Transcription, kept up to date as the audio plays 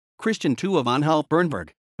Christian II of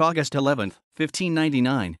Anhalt-Bernburg, August 11,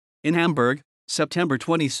 1599, in Amberg, September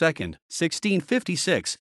 22,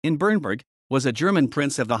 1656, in Bernburg, was a German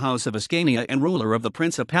prince of the House of Ascania and ruler of the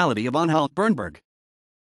principality of Anhalt-Bernburg.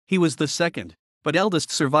 He was the second, but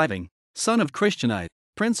eldest surviving, son of Christian I,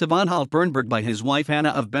 Prince of Anhalt-Bernburg by his wife Anna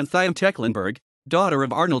of Bentheim-Tecklenburg, daughter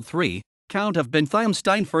of Arnold III, Count of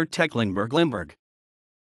Bentheim-Steinfurt-Tecklenburg-Limburg.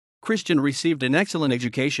 Christian received an excellent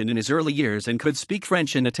education in his early years and could speak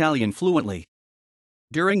French and Italian fluently.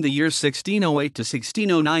 During the years 1608 to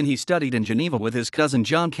 1609 he studied in Geneva with his cousin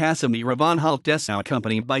John Casimir of Anhalt-Dessau,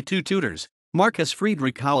 accompanied by two tutors, Marcus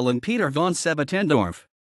Friedrich Howell and Peter von Sebetendorf.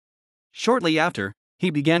 Shortly after,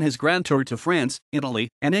 he began his grand tour to France, Italy,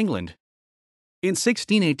 and England. In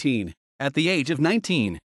 1618, at the age of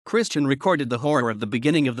 19, Christian recorded the horror of the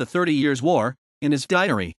beginning of the 30 Years' War. In his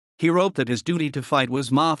diary, he wrote that his duty to fight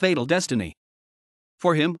was ma fatal destiny.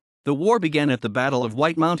 For him, the war began at the Battle of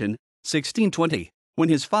White Mountain, 1620, when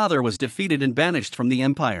his father was defeated and banished from the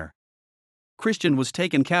empire. Christian was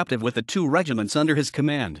taken captive with the two regiments under his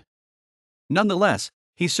command. Nonetheless,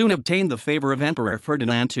 he soon obtained the favor of Emperor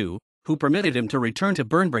Ferdinand II, who permitted him to return to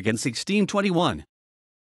Bernburg in 1621.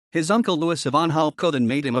 His uncle Louis of Anhalt-Köthen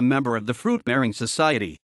made him a member of the Fruit-Bearing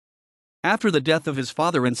Society. After the death of his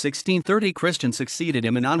father in 1630, Christian succeeded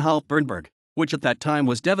him in Anhalt-Bernburg, which at that time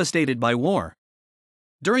was devastated by war.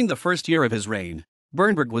 During the first year of his reign,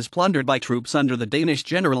 Bernburg was plundered by troops under the Danish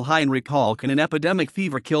general Heinrich Halk, and an epidemic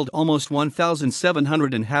fever killed almost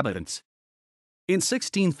 1,700 inhabitants. In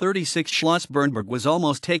 1636 Schloss Bernburg was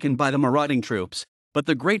almost taken by the marauding troops, but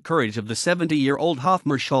the great courage of the 70-year-old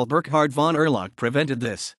Hofmarschall Burkhard von Erlach prevented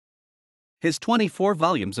this. His 24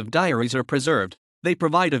 volumes of diaries are preserved. They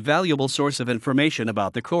provide a valuable source of information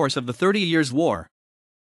about the course of the 30 Years' War.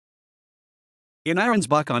 In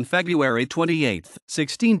Arnsbach on February 28,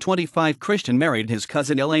 1625, Christian married his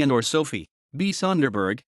cousin Eleanor Sophie, B.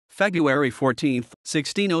 Sonderburg, February 14,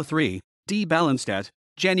 1603, D. Ballenstadt,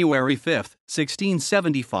 January 5,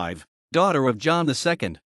 1675, daughter of John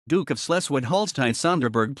II, Duke of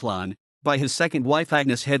Schleswig-Holstein-Sonderburg-Plan, by his second wife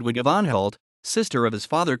Agnes Hedwig of Anhalt, sister of his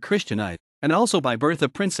father Christian I, and also by birth a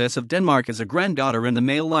Princess of Denmark as a granddaughter in the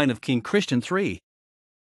male line of King Christian III.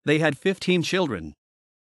 They had 15 children.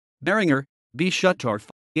 Beringer, B. Schuttorf,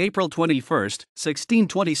 April 21,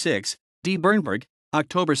 1626, D. Bernburg,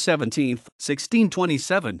 October 17,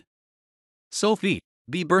 1627. Sophie,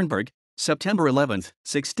 B. Bernburg, September 11,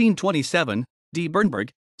 1627, D. Bernburg,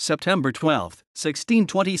 September 12,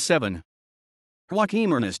 1627.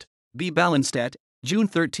 Joachim Ernest, B. Ballenstadt, June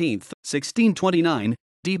 13, 1629,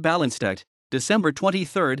 D. Ballenstadt, December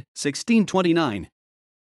 23, 1629.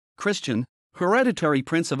 Christian, hereditary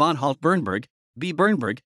Prince of Anhalt-Bernburg, B.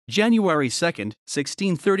 Bernburg, January 2,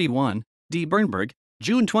 1631, D. Bernburg,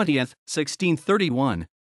 June 20, 1631.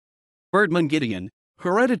 Erdmann Gideon,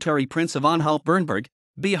 hereditary Prince of Anhalt-Bernburg,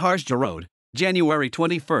 B. Harzgerode, January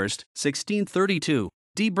 21, 1632,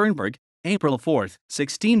 D. Bernburg, April 4,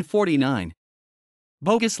 1649.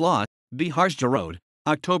 Bogislaw, B. Harzgerode,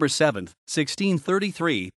 October 7,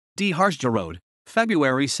 1633, D. Harzgerode,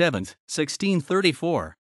 February 7,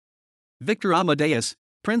 1634. Victor Amadeus,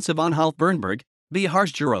 Prince of Anhalt-Bernburg, B.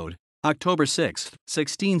 Harzgerode, October 6,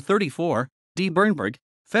 1634, D. Bernburg,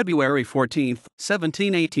 February 14,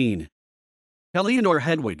 1718. Eleanor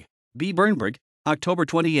Hedwig, B. Bernburg, October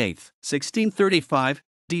 28, 1635,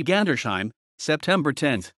 D. Gandersheim, September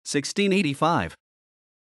 10, 1685.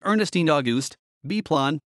 Ernestine Auguste, B.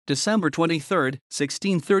 Plan, December 23,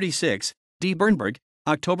 1636, D. Bernburg,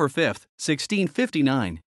 October 5,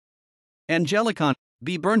 1659. Angelicon,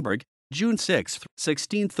 B. Bernburg, June 6,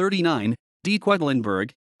 1639, D. Quedlinburg,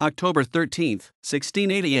 October 13,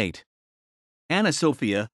 1688. Anna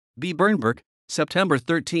Sophia, B. Bernburg, September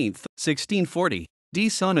 13, 1640, D.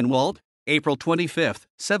 Sonnenwald, April 25,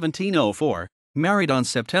 1704, married on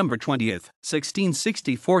September 20,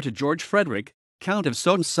 1664 to George Frederick, Count of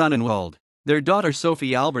Sonnenwald. Their daughter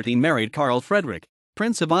Sophie Albertine married Karl Frederick,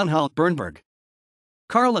 Prince of Anhalt-Bernburg.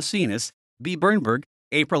 Karl Asinus, B. Bernburg,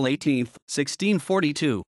 April 18,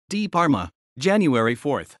 1642, D. Parma, January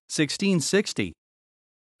 4, 1660.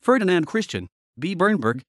 Ferdinand Christian, B.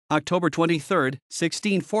 Bernburg, October 23,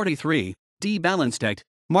 1643, D. Ballenstadt,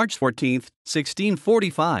 March 14,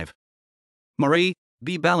 1645. Marie,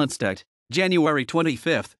 B. Ballenstadt, January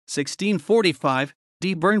 25, 1645,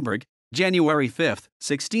 D. Bernburg, January 5,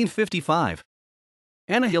 1655.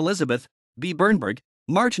 Anna Elizabeth, B. Bernburg,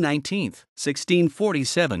 March 19,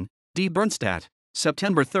 1647, D. Bernstadt,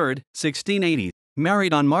 September 3, 1680,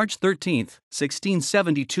 married on March 13,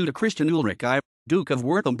 1672 to Christian Ulrich I, Duke of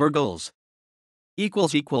Württemberg-Oels.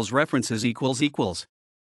 References